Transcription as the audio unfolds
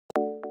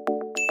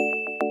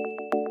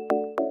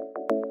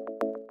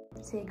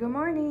Say good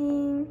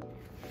morning.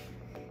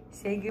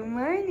 Say good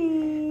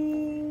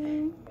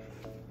morning.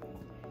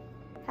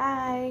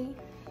 Hi.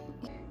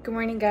 Good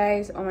morning,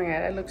 guys. Oh my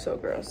god, I look so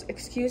gross.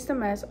 Excuse the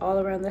mess all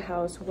around the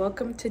house.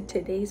 Welcome to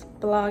today's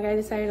vlog. I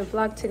decided to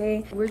vlog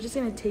today. We're just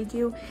gonna take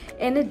you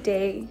in a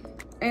day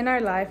in our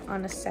life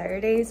on a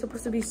Saturday. It's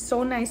supposed to be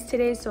so nice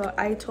today, so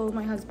I told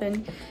my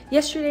husband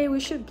yesterday we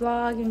should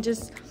vlog and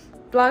just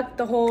vlog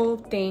the whole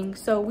thing.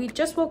 So we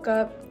just woke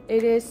up.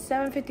 It is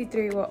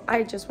 7:53. Well,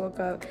 I just woke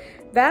up.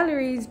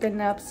 Valerie's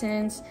been up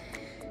since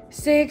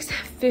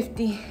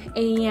 6:50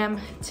 a.m.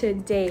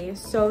 today,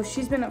 so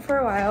she's been up for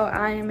a while.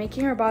 I am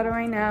making her bottle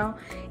right now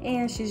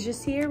and she's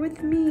just here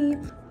with me.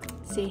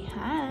 Say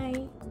hi.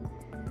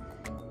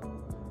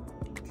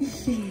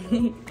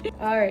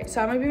 All right,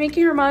 so I'm gonna be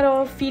making her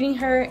bottle, feeding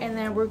her, and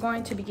then we're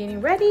going to be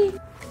getting ready.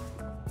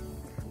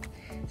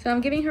 So I'm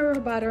giving her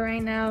bottle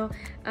right now.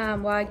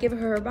 While I give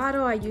her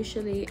bottle, I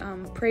usually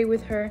pray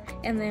with her,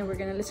 and then we're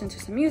gonna listen to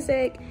some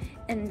music,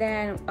 and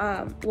then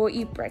we'll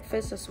eat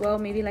breakfast as well,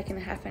 maybe like in a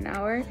half an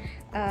hour.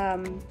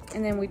 And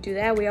then we do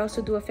that. We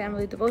also do a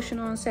family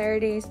devotional on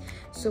Saturdays,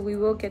 so we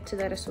will get to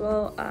that as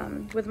well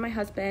with my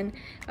husband.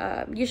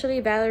 Usually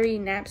Valerie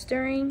naps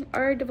during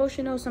our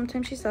devotional.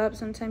 Sometimes she's up,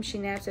 sometimes she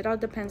naps. It all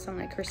depends on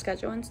like her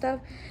schedule and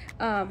stuff.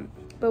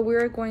 But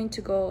we're going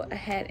to go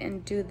ahead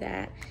and do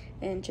that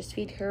and just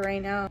feed her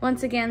right now.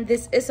 Once again,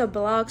 this is a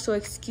vlog, so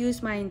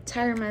excuse my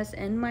entire mess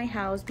in my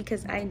house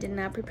because I did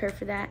not prepare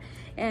for that.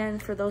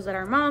 And for those that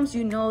are moms,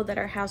 you know that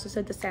our house is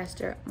a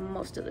disaster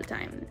most of the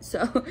time,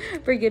 so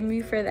forgive me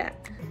for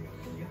that.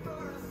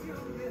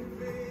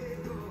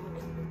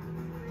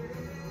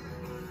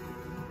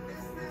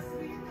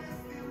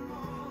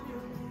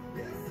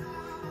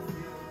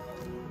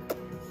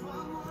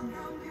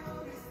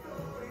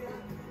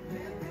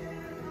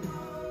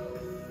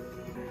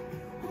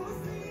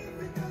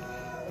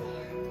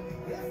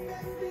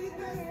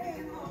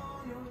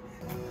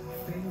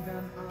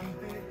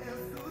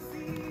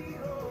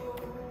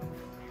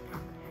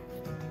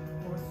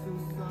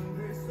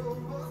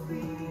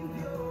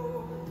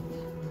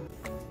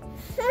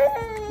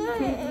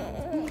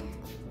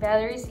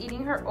 Valerie's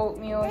eating her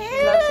oatmeal.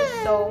 She loves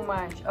it so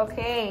much.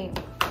 Okay.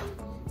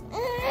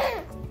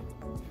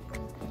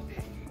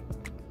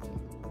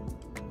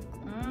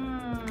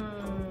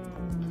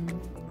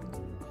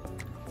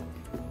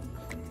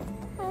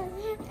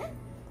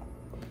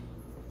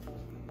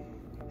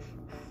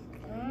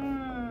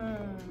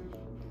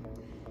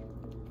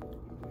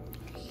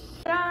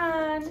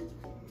 Done.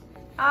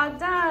 All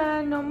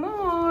done. No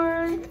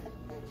more.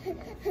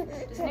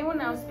 Does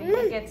anyone else think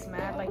it gets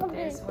mad like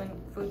this when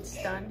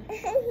food's done?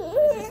 Is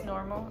this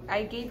normal?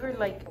 I gave her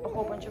like a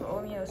whole bunch of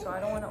oatmeal, so I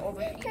don't want to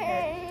overfeed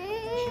her.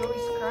 She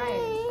always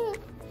cries.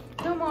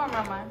 No more,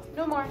 mama.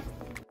 No more.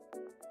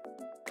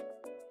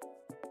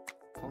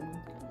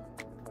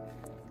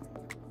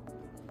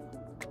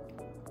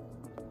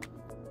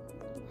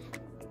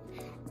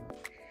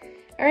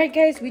 Alright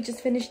guys, we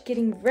just finished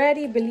getting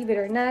ready. Believe it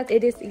or not,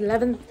 it is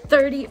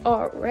 11:30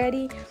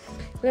 already.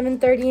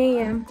 11:30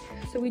 a.m.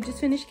 So we just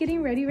finished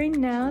getting ready right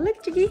now.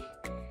 Look, Jiggy.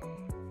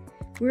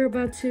 We're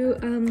about to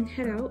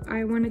head out.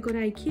 I want to go to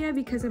Ikea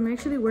because I'm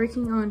actually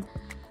working on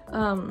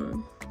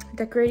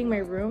decorating my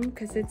room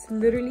because it's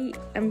literally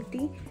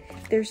empty.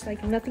 There's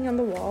like nothing on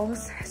the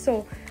walls.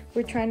 So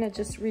we're trying to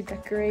just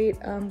redecorate.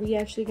 We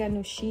actually got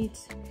new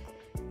sheets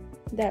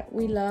that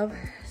we love.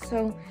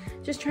 So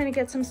just trying to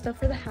get some stuff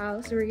for the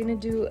house. We're gonna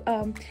do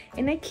an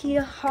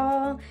Ikea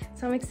haul.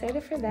 So I'm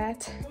excited for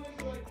that.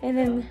 And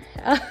then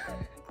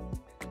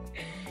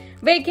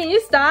wait, can you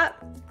stop?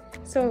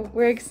 So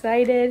we're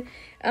excited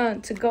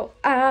to go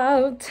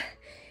out.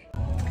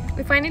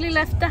 We finally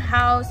left the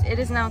house. It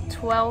is now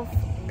 12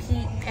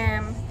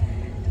 p.m.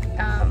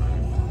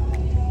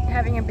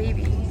 Having a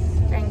baby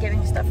and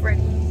getting stuff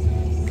ready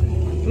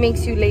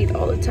makes you late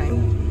all the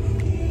time.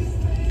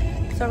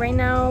 So right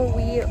now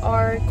we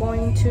are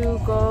going to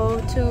go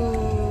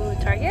to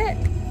Target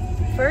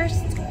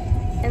first,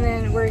 and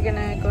then we're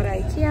gonna go to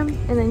Ikea,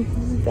 and then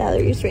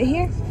Valerie's right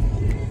here.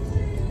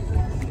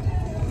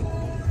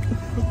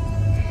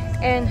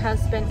 And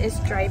husband is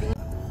driving.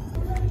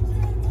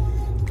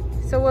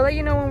 So we'll let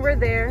you know when we're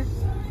there.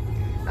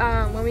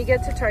 When we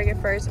get to Target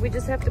first, we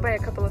just have to buy a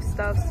couple of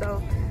stuff,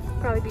 so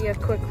probably be a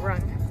quick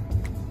run.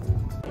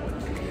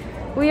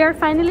 We are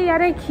finally at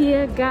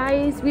Ikea,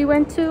 guys. We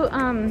went to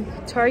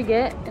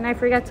Target, and I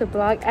forgot to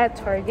vlog at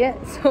Target,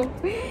 so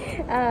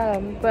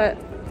but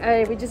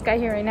we just got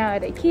here right now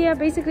at Ikea.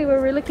 Basically what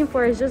we're looking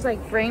for is just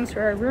like frames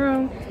for our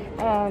room,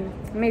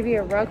 maybe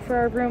a rug for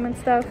our room and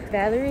stuff.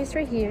 Valerie's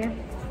right here.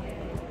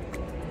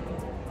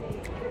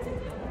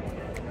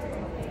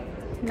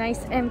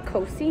 Nice and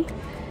cozy.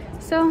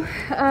 So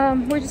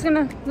we're just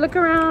gonna look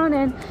around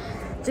and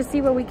just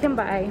see what we can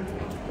buy.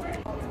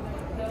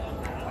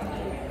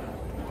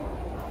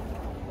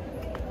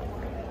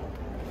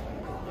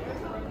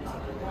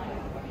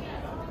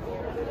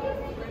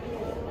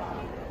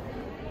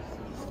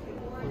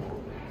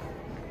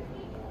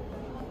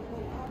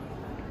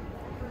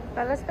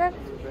 ¿Para las ver?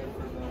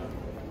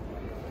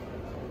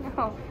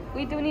 No,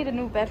 we do need a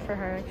new bed for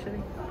her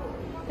actually.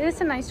 It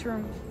is a nice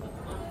room.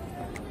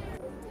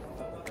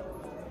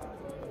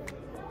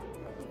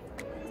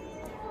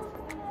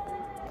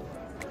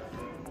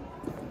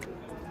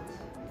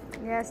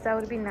 Yes, that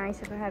would be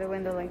nice if I had a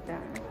window like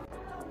that.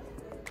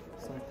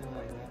 Something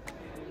like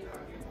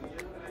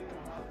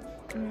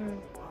that.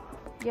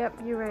 Yep,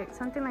 you're right.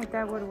 Something like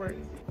that would work.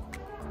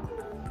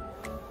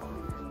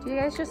 Do you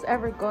guys just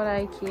ever go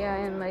to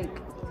Ikea and like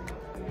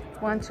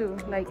want to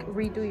like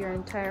redo your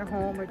entire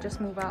home or just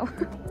move out?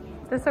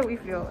 That's how we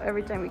feel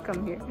every time we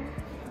come here.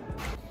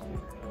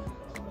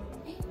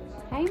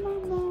 Hi,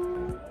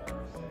 Mama.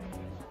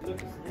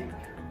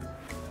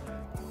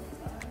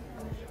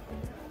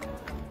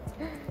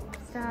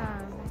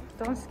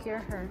 Stop. Don't scare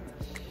her.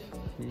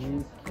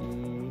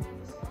 Cheeky.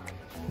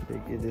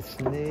 Look at the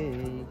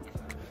snake.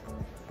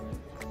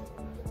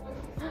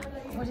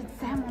 What is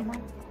that, Mama?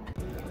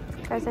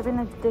 Guys, I've been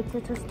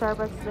addicted to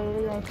Starbucks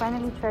lately. I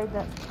finally tried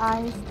the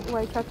iced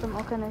white chocolate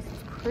mocha and it's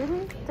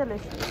pretty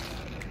delicious.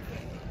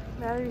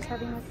 Valerie's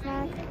having a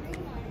snack.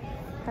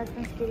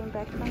 Husband's getting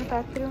back from the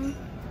bathroom.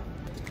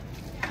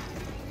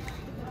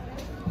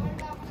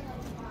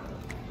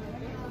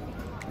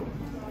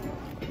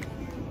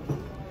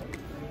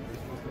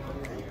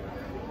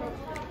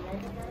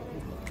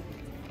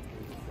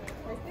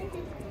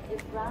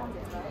 It's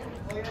rounded,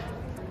 right?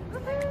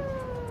 Look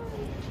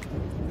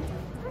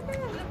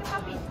at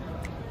puppy.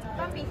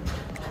 Puppy.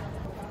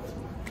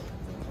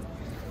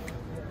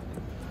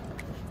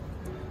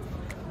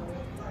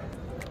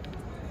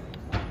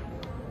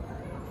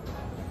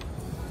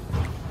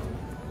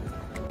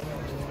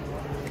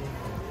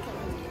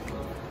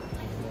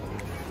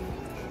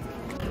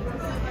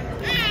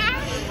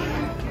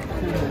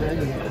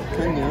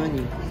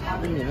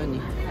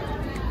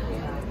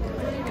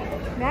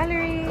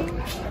 Valerie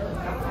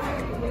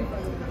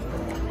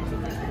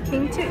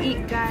came to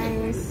eat,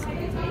 guys.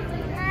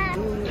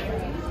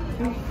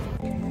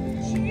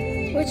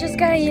 We just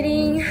got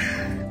eating.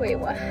 Wait,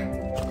 what?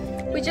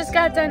 We just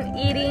got done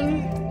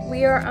eating.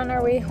 We are on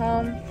our way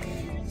home.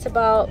 It's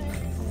about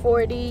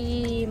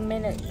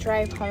 40-minute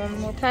drive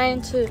home. We're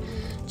planning to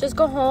just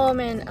go home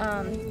and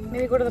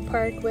maybe go to the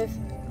park with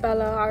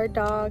Bella, our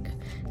dog.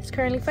 It's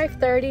currently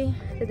 5:30.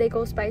 The day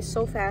goes by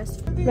so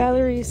fast.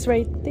 Valerie's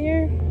right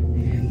there.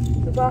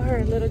 We bought her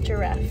a little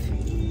giraffe.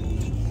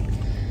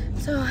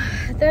 So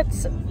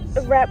that's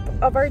a wrap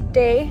of our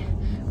day.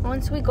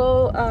 Once we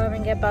go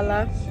and get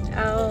Bella,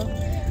 I'll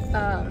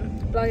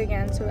vlog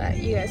again so that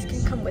you guys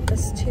can come with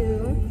us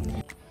too.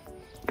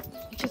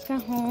 We just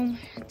got home,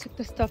 took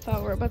the stuff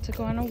out. We're about to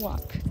go on a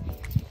walk.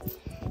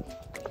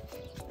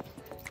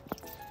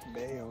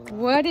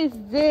 What is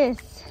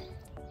this?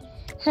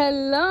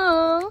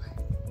 Hello?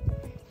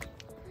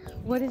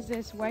 What is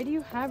this? Why do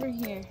you have her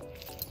here?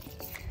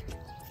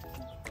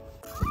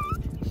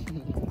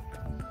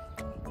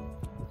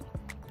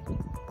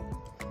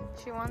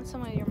 She wants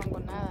some of your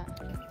mangonada.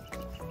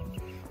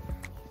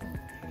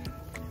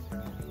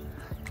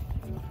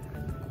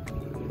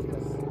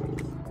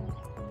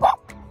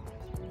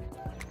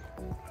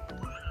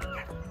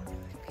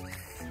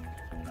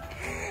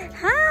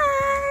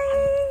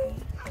 Hi!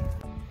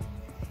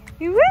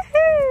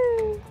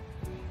 Woohoo!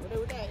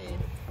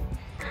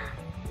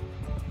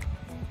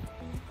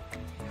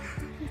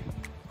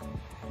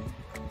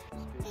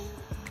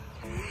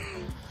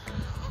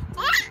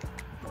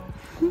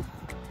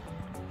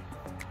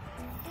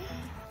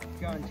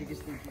 Go on, take a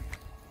sneaky.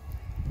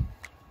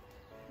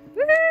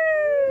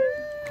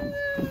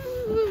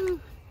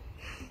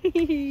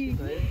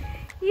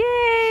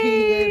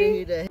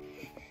 Yay!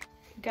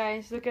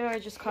 Guys, look at what I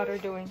just caught her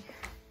doing.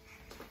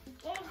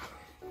 Oh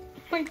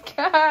my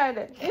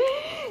god!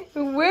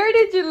 Where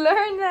did you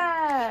learn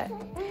that?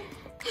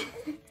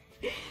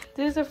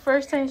 This is the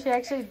first time she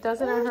actually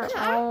does it on her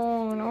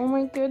own. Oh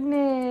my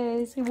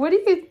goodness. What are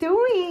you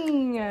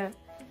doing?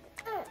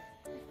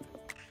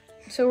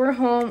 So we're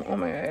home. Oh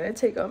my god, I gotta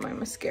take out my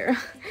mascara.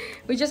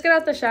 We just got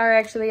out the shower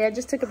actually. I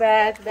just took a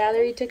bath.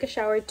 Valerie took a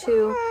shower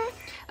too.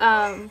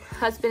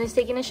 Husband is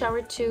taking a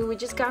shower too. We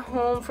just got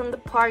home from the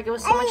park. It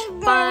was so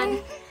much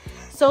fun.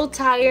 So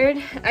tired.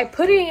 I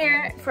put her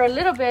here for a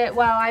little bit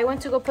while I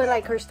went to go put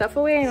like her stuff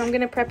away and I'm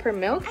gonna prep her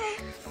milk.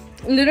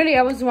 Literally,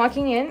 I was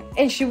walking in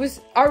and she was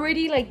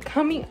already like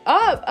coming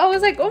up. I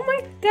was like, oh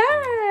my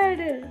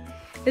god.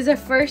 It's the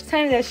first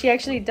time that she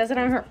actually does it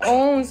on her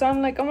own. So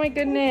I'm like, oh my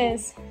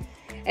goodness.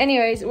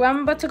 Anyways, well,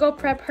 I'm about to go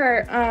prep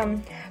her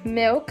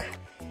milk.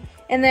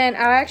 And then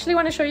I actually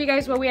want to show you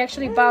guys what we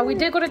actually bought. We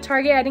did go to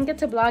Target. I didn't get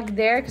to vlog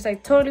there because I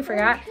totally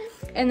forgot.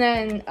 And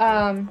then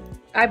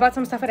I bought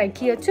some stuff at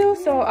Ikea too.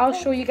 So I'll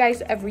show you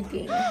guys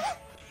everything.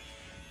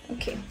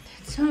 Okay,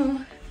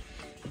 so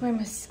my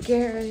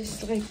mascara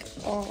is like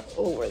all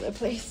over the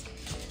place.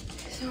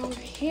 So over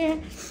here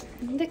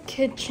in the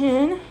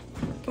kitchen.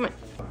 Come on.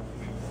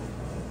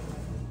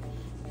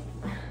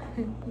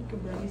 You can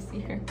barely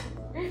see her.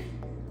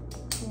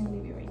 I'm gonna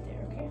leave you right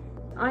there, okay?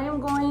 I am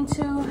going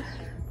to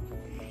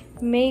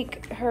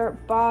make her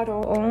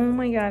bottle. Oh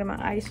my god, my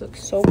eyes look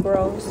so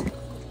gross.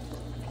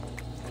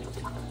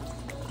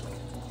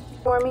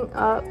 Warming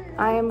up,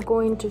 I am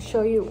going to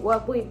show you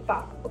what we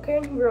bought, okay,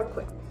 real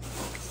quick.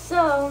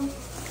 So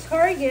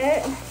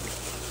Target,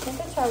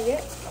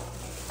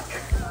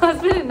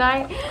 husband and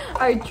I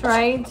are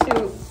trying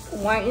to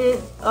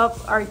whiten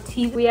up our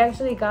teeth. We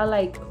actually got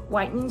like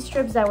whitening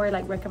strips that were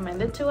like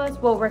recommended to us,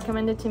 well,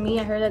 recommended to me.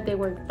 I heard that they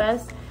work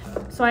best,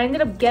 so I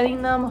ended up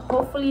getting them.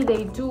 Hopefully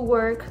they do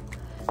work,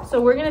 so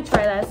we're gonna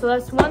try that. So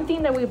that's one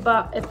thing that we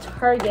bought at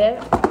Target.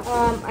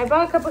 I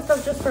bought a couple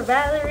stuff just for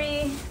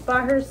Valerie.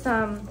 Bought her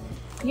some,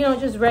 you know,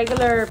 just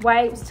regular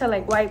wipes to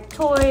like wipe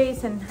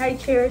toys and high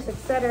chairs,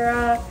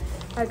 etc.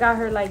 I got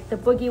her like the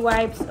boogie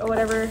wipes or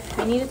whatever.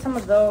 I needed some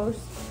of those.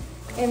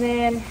 And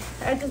then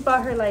I just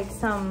bought her like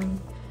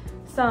some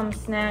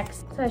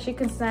snacks so that she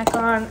can snack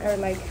on, or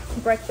like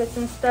breakfast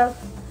and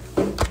stuff.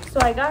 So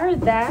I got her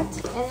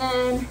that, and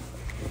then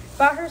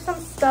bought her some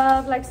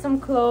stuff like some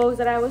clothes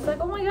that I was like,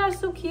 oh my gosh,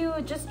 so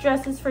cute. Just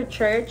dresses for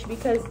church,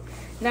 because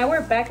now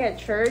we're back at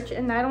church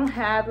and I don't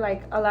have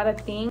like a lot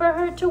of things for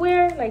her to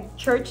wear, like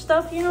church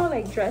stuff, you know,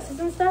 like dresses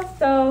and stuff.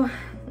 So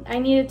I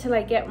needed to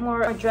like get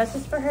more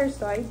dresses for her,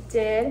 so I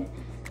did.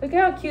 Look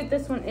at how cute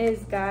this one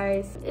is,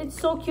 guys. It's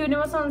so cute. It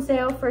was on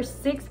sale for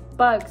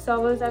 $6, so I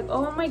was like,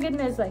 oh my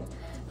goodness. Like,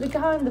 look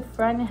at how in the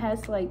front it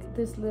has like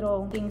this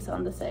little things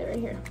on the side right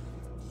here.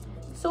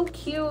 So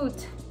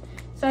cute.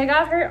 So I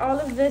got her all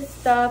of this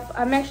stuff.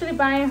 I'm actually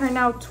buying her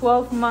now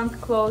 12-month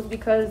clothes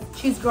because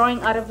she's growing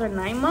out of her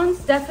 9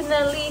 months.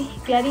 Definitely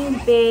getting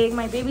big.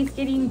 My baby's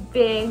getting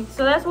big.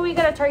 So that's what we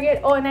got at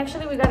Target. Oh, and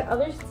actually we got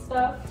other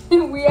stuff.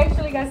 We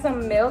actually got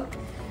some milk.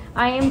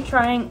 I am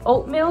trying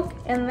oat milk,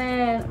 and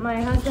then my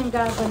husband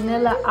got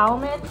vanilla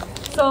almond.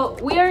 So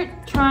we are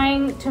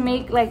trying to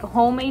make like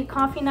homemade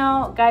coffee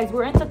now. Guys,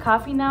 we're into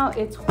coffee now.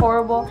 It's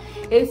horrible.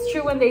 It's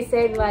true when they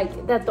say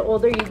like that the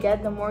older you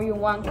get, the more you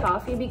want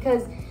coffee,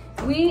 because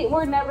we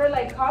were never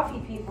like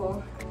coffee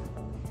people.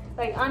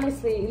 Like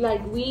honestly,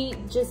 like we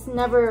just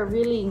never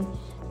really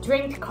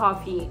drink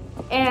coffee,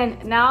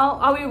 and now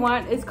all we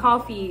want is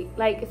coffee.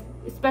 Like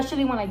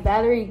especially when like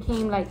Valerie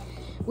came, like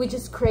we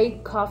just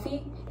crave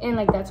coffee, and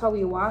like that's all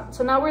we want.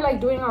 So now we're like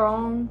doing our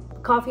own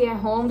coffee at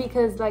home,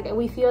 because like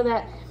we feel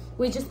that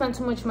we just spend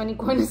too much money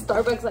going to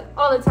Starbucks like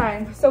all the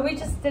time. So we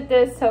just did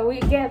this. So we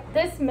get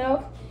this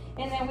milk,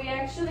 and then we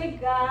actually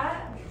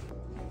got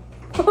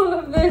all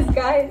of this,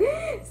 guys.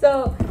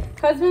 So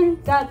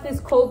husband got this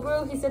cold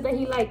brew. He said that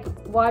he like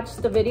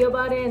watched the video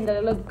about it and that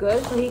it looked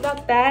good, so he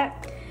got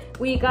that.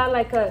 We got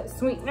like a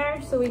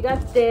sweetener, so we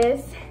got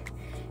this.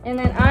 And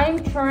then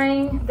I'm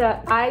trying the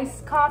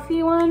iced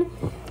coffee one,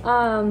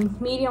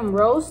 medium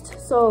roast.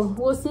 So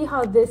we'll see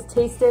how this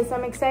tastes.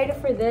 I'm excited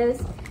for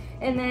this.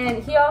 And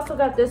then he also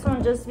got this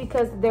one just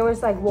because there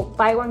was like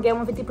buy one get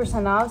one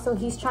 50% off. So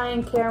he's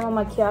trying caramel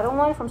macchiato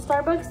one from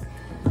Starbucks.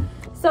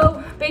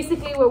 So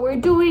basically what we're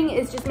doing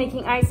is just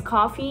making iced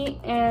coffee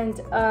and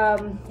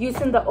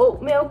using the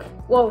oat milk.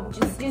 Well,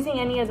 just using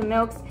any of the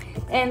milks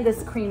and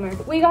this creamer.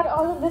 We got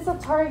all of this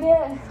at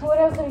Target. What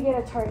else did we get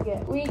at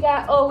Target? We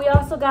got, oh, we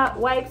also got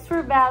wipes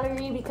for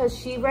Valerie, because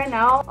she ran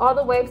out. All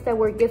the wipes that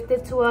were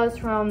gifted to us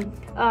from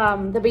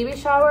the baby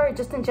shower,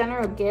 just in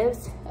general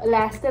gifts,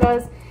 lasted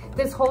us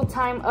this whole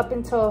time up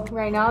until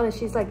right now that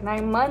she's like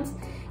 9 months.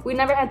 We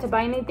never had to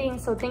buy anything,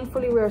 so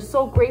thankfully we are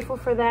so grateful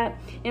for that.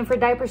 And for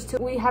diapers too,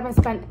 we haven't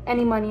spent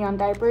any money on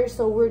diapers,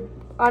 so we're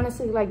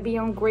honestly like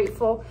beyond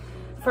grateful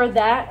for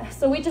that.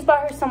 So we just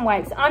bought her some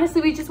wipes.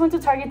 Honestly, we just went to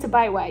Target to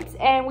buy wipes,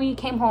 and we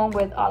came home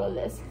with all of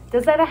this.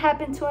 Does that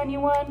happen to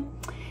anyone?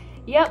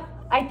 Yep,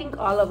 I think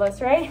all of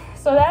us, right?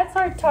 So that's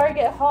our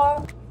Target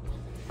haul.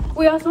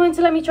 We also went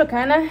to La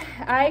Michoacana.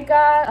 I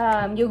got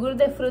yogur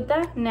de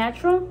fruta,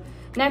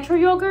 natural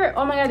yogurt.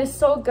 Oh my god, it's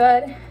so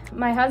good.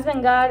 My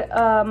husband got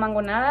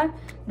mangonada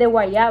de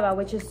guayaba,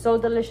 which is so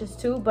delicious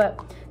too, but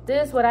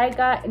this is what I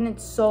got, and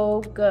it's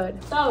so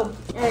good. So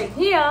at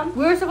Ikea,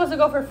 we were supposed to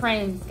go for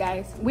frames,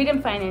 guys. We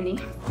didn't find any,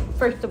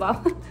 first of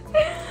all.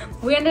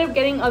 We ended up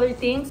getting other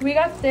things. We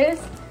got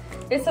this.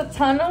 It's a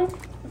tunnel.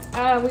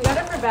 We got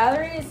it for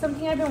Valerie. It's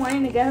something I've been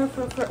wanting to get her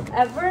for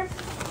forever.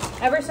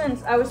 Ever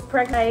since I was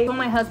pregnant, I told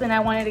my husband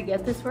I wanted to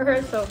get this for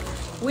her, so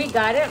we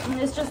got it.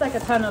 And it's just like a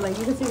tunnel, like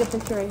you can see the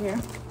picture right here.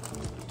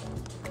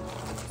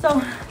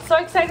 So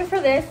excited for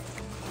this.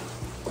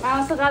 I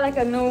also got like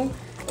a new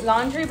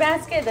laundry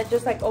basket that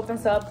just like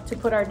opens up to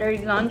put our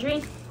dirty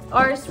laundry.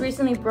 Ours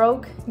recently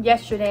broke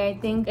yesterday, I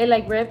think. It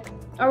like ripped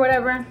or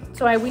whatever,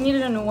 so we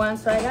needed a new one,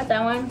 so I got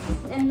that one.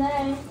 And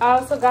then I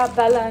also got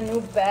Bella a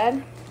new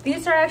bed.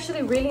 These are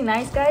actually really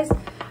nice, guys.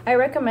 I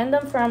recommend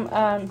them from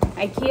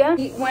Ikea.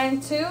 We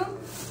went to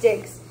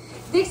Dick's.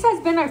 Dick's has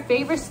been our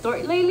favorite store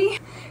lately.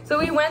 So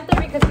we went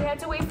there because we had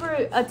to wait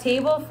for a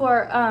table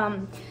for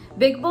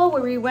Big Bowl,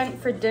 where we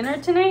went for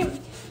dinner tonight.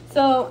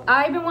 So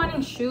I've been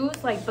wanting shoes,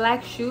 like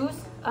black shoes.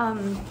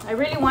 I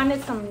really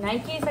wanted some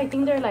Nikes. I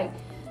think they're like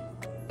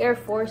Air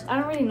Force. I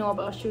don't really know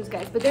about shoes,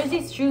 guys, but there's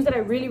these shoes that I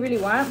really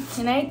want,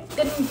 and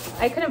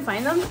I couldn't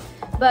find them,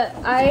 but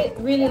I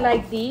really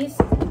like these,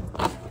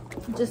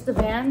 just the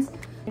Vans.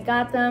 I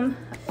got them.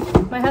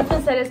 My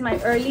husband said it's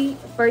my early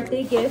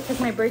birthday gift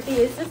because my birthday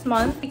is this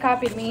month. He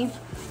copied me.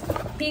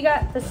 He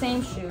got the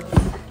same shoes.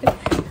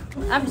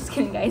 I'm just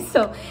kidding, guys.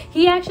 So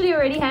he actually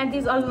already had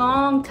these a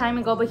long time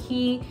ago, but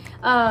he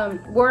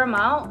wore them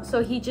out.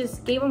 So he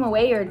just gave them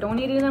away or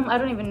donated them. I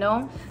don't even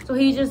know. So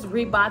he just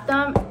rebought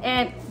them.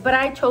 But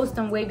I chose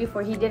them way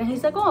before he did. And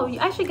he's like, oh,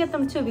 I should get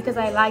them too because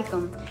I like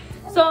them.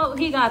 So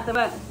he got them.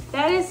 But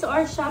that is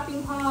our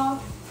shopping haul.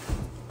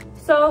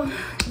 So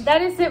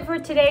that is it for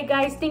today,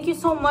 guys. Thank you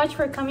so much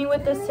for coming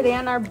with us today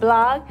on our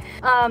vlog.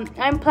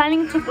 I'm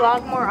planning to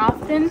vlog more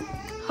often,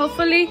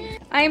 hopefully.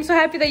 I am so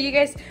happy that you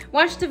guys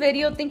watched the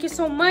video. Thank you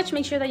so much.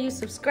 Make sure that you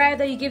subscribe,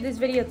 that you give this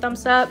video a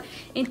thumbs up,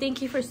 and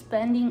thank you for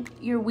spending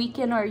your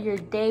weekend or your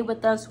day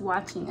with us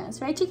watching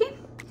us. Right, Chicky?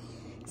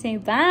 Say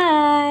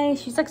bye.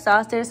 She's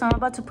exhausted, so I'm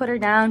about to put her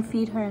down,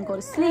 feed her, and go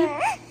to sleep.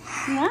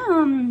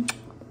 Yum.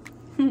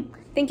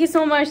 Thank you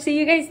so much. See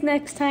you guys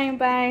next time.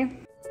 Bye.